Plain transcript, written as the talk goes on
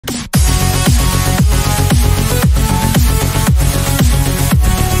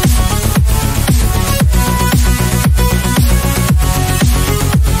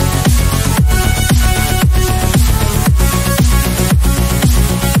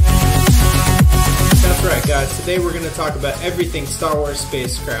guys, today we're going to talk about everything Star Wars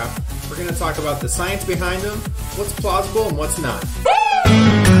spacecraft. We're going to talk about the science behind them, what's plausible and what's not.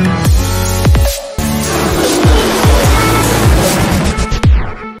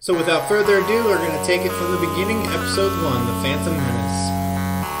 So without further ado, we're going to take it from the beginning, episode 1, The Phantom Menace.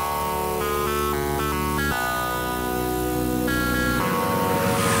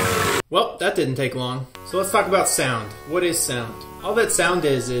 Well, that didn't take long. So let's talk about sound. What is sound? All that sound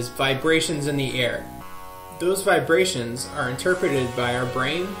is vibrations in the air. Those vibrations are interpreted by our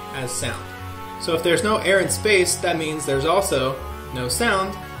brain as sound. So if there's no air in space, that means there's also no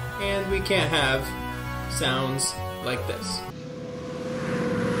sound, and we can't have sounds like this.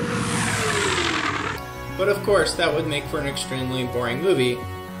 But of course, that would make for an extremely boring movie,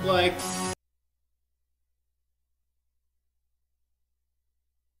 like...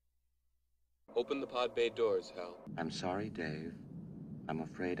 Open the pod bay doors, Hal. I'm sorry, Dave. I'm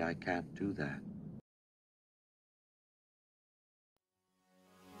afraid I can't do that.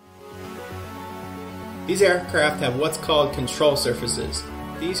 These aircraft have what's called control surfaces.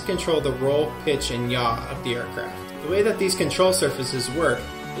 These control the roll, pitch, and yaw of the aircraft. The way that these control surfaces work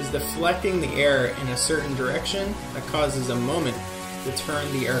is deflecting the air in a certain direction that causes a moment to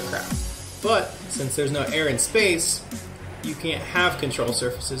turn the aircraft. But since there's no air in space, you can't have control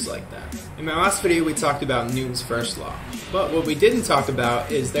surfaces like that. In my last video we talked about Newton's first law. But what we didn't talk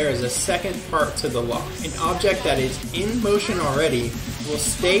about is there is a second part to the law. An object that is in motion already will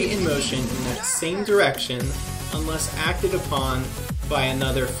stay in motion in that same direction unless acted upon by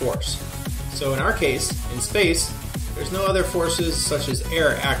another force. So in our case, in space, there's no other forces such as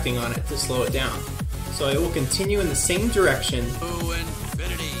air acting on it to slow it down. So it will continue in the same direction to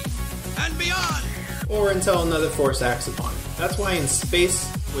infinity and beyond, or until another force acts upon it. That's why in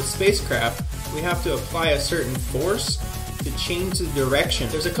space, with spacecraft, we have to apply a certain force to change the direction.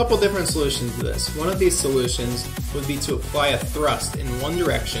 There's a couple different solutions to this. One of these solutions would be to apply a thrust in one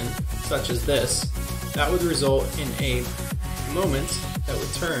direction, such as this. That would result in a moment that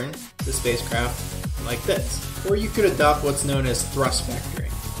would turn the spacecraft like this. Or you could adopt what's known as thrust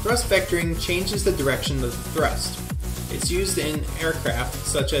vectoring. Thrust vectoring changes the direction of the thrust. It's used in aircraft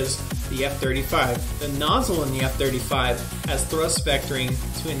such as the F-35. The nozzle in the F-35 has thrust vectoring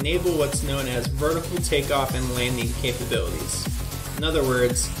to enable what's known as vertical takeoff and landing capabilities. In other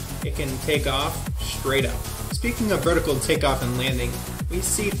words, it can take off straight up. Speaking of vertical takeoff and landing, we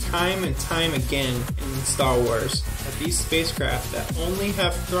see time and time again in Star Wars that these spacecraft that only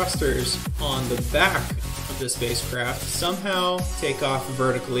have thrusters on the back of the spacecraft somehow take off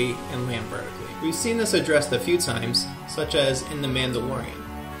vertically and land vertically. We've seen this addressed a few times, such as in The Mandalorian.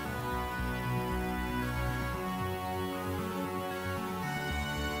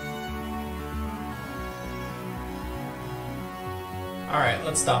 Alright,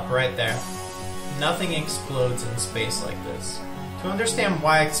 let's stop right there. Nothing explodes in space like this. To understand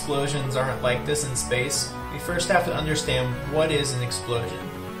why explosions aren't like this in space, we first have to understand what is an explosion.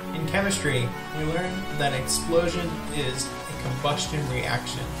 In chemistry, we learned that an explosion is a combustion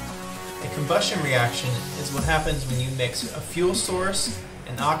reaction. A combustion reaction is what happens when you mix a fuel source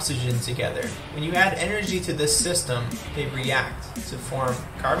and oxygen together. When you add energy to this system, they react to form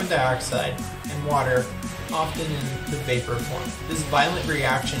carbon dioxide and water, often in the vapor form. This violent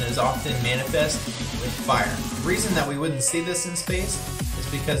reaction is often manifest with fire. The reason that we wouldn't see this in space is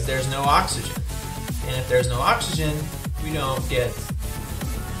because there's no oxygen. And if there's no oxygen, we don't get...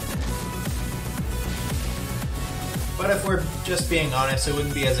 But if we're just being honest, it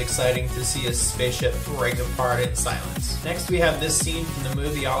wouldn't be as exciting to see a spaceship break apart in silence. Next we have this scene from the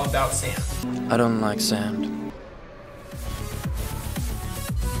movie All About Sam. I don't like sand.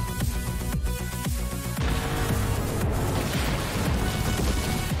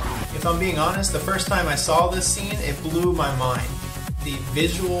 If I'm being honest, the first time I saw this scene, it blew my mind. The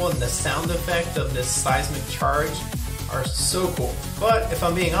visual and the sound effect of this seismic charge are so cool. But if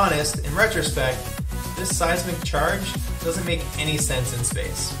I'm being honest, in retrospect, this seismic charge doesn't make any sense in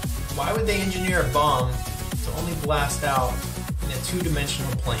space. Why would they engineer a bomb to only blast out in a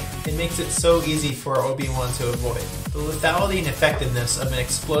two-dimensional plane? It makes it so easy for Obi-Wan to avoid. The lethality and effectiveness of an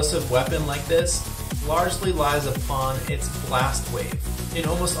explosive weapon like this largely lies upon its blast wave. In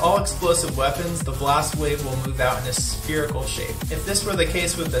almost all explosive weapons, the blast wave will move out in a spherical shape. If this were the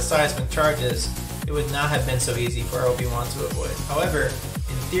case with the seismic charges, it would not have been so easy for Obi-Wan to avoid. However,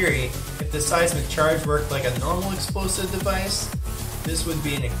 in theory, if the seismic charge worked like a normal explosive device, this would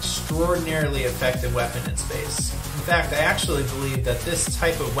be an extraordinarily effective weapon in space. In fact, I actually believe that this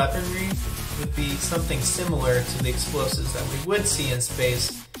type of weaponry would be something similar to the explosives that we would see in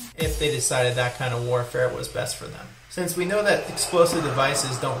space if they decided that kind of warfare was best for them. Since we know that explosive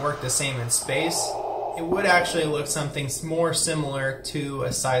devices don't work the same in space, it would actually look something more similar to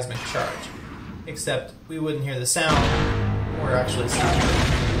a seismic charge, except we wouldn't hear the sound or actually see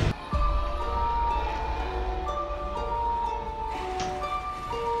it.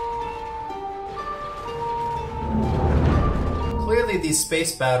 Clearly, these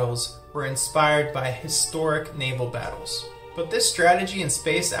space battles were inspired by historic naval battles, but this strategy in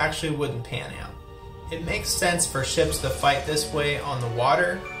space actually wouldn't pan out. It makes sense for ships to fight this way on the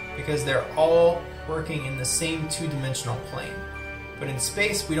water because they're all working in the same two-dimensional plane. But in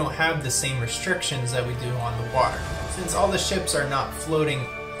space, we don't have the same restrictions that we do on the water. Since all the ships are not floating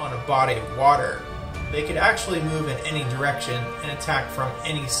on a body of water, they could actually move in any direction and attack from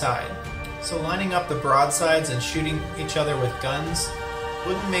any side. So lining up the broadsides and shooting each other with guns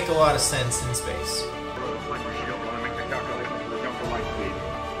wouldn't make a lot of sense in space.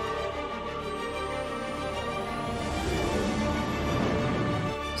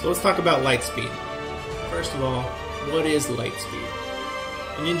 So let's talk about light speed. First of all, what is light speed?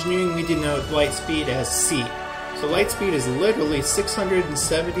 In engineering, we denote light speed as c. So light speed is literally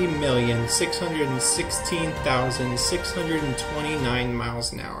 670,616,629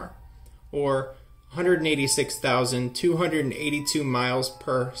 miles an hour, or 186,282 miles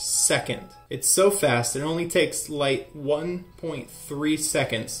per second. It's so fast it only takes light 1.3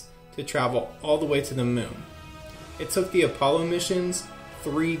 seconds to travel all the way to the moon. It took the Apollo missions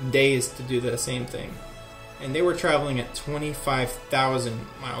 3 days to do the same thing, and they were traveling at 25,000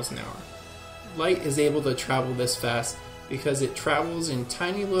 miles an hour. Light is able to travel this fast because it travels in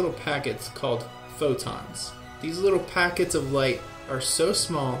tiny little packets called photons. These little packets of light are so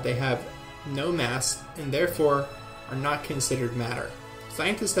small they have no mass and therefore are not considered matter.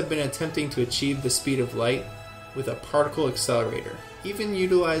 Scientists have been attempting to achieve the speed of light with a particle accelerator. Even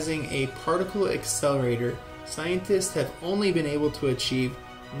utilizing a particle accelerator, scientists have only been able to achieve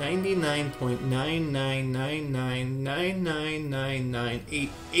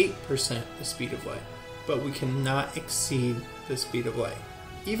 99.999999988% the speed of light, but we cannot exceed the speed of light.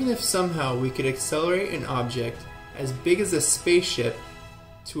 Even if somehow we could accelerate an object as big as a spaceship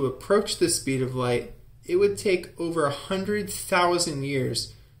to approach the speed of light, it would take over 100,000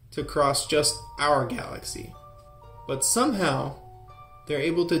 years to cross just our galaxy. But somehow, they're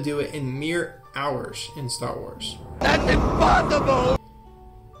able to do it in mere hours in Star Wars. That's impossible!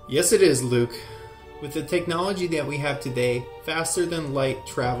 Yes, it is, Luke. With the technology that we have today, faster than light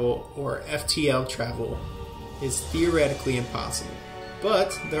travel, or FTL travel, is theoretically impossible.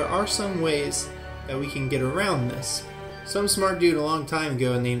 But there are some ways that we can get around this. Some smart dude a long time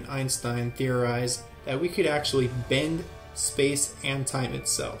ago named Einstein theorized that we could actually bend space and time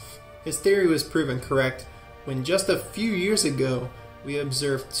itself. His theory was proven correct when just a few years ago we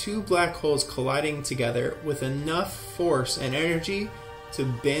observed two black holes colliding together with enough force and energy to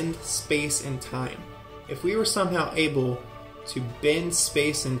bend space and time. If we were somehow able to bend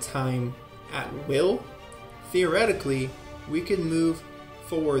space and time at will, theoretically we could move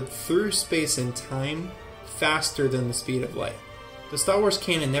forward through space and time faster than the speed of light. The Star Wars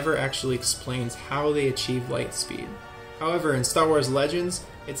canon never actually explains how they achieve light speed. However, in Star Wars Legends,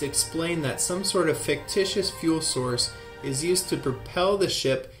 it's explained that some sort of fictitious fuel source is used to propel the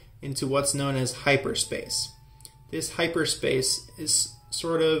ship into what's known as hyperspace. This hyperspace is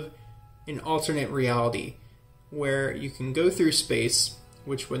sort of an alternate reality where you can go through space,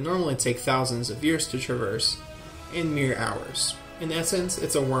 which would normally take thousands of years to traverse, in mere hours. In essence,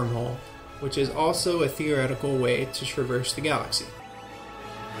 it's a wormhole, which is also a theoretical way to traverse the galaxy.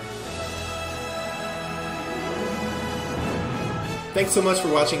 Thanks so much for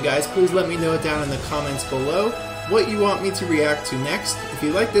watching, guys. Please let me know down in the comments below what you want me to react to next. If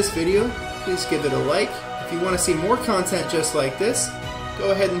you like this video, please give it a like. If you want to see more content just like this,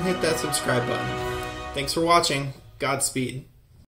 go ahead and hit that subscribe button. Thanks for watching. Godspeed.